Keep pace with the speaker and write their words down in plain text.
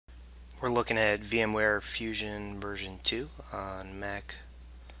We're looking at VMware Fusion version 2 on Mac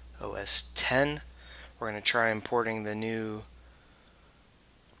OS X. We're going to try importing the new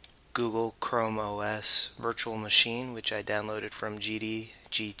Google Chrome OS virtual machine, which I downloaded from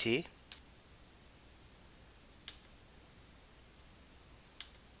GDGT.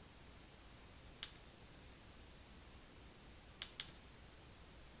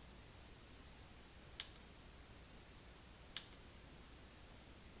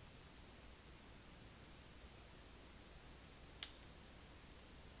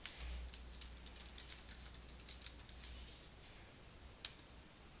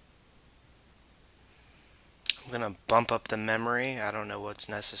 I'm going to bump up the memory. I don't know what's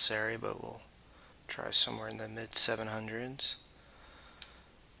necessary, but we'll try somewhere in the mid 700s.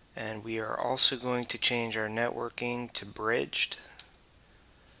 And we are also going to change our networking to bridged.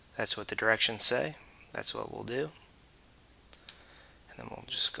 That's what the directions say. That's what we'll do. And then we'll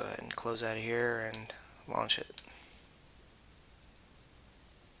just go ahead and close out of here and launch it.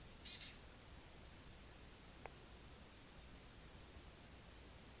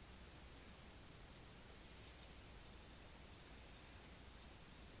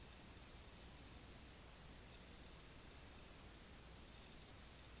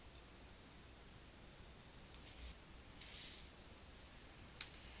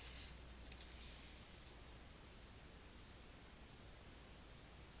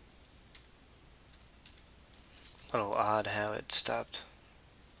 A little odd how it stopped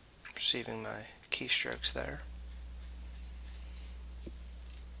receiving my keystrokes there.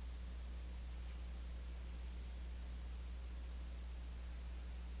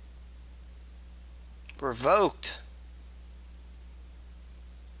 Revoked.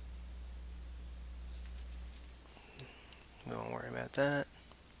 We won't worry about that.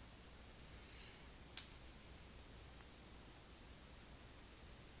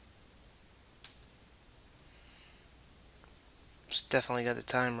 It's definitely got the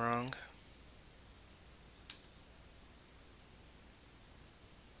time wrong.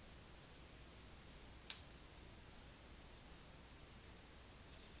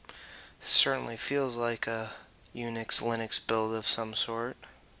 Certainly feels like a Unix Linux build of some sort.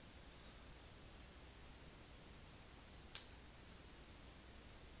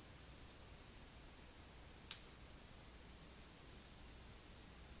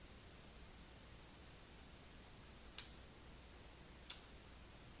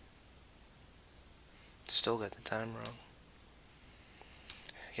 Still got the time wrong.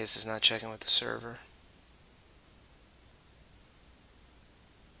 I guess it's not checking with the server.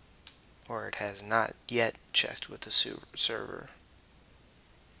 Or it has not yet checked with the server.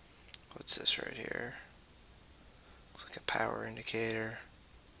 What's this right here? Looks like a power indicator.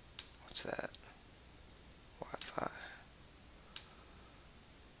 What's that? Wi-Fi.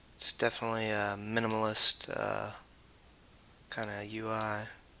 It's definitely a minimalist kind of UI.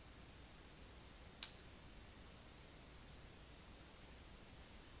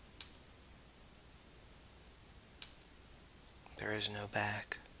 There is no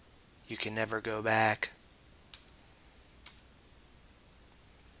back. You can never go back.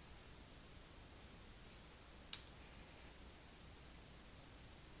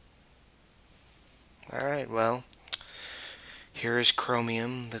 Alright, well, here is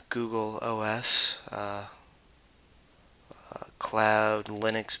Chromium, the Google OS cloud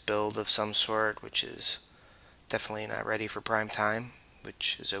Linux build of some sort, which is definitely not ready for prime time,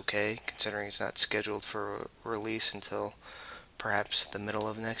 which is okay considering it's not scheduled for release until perhaps the middle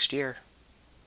of next year.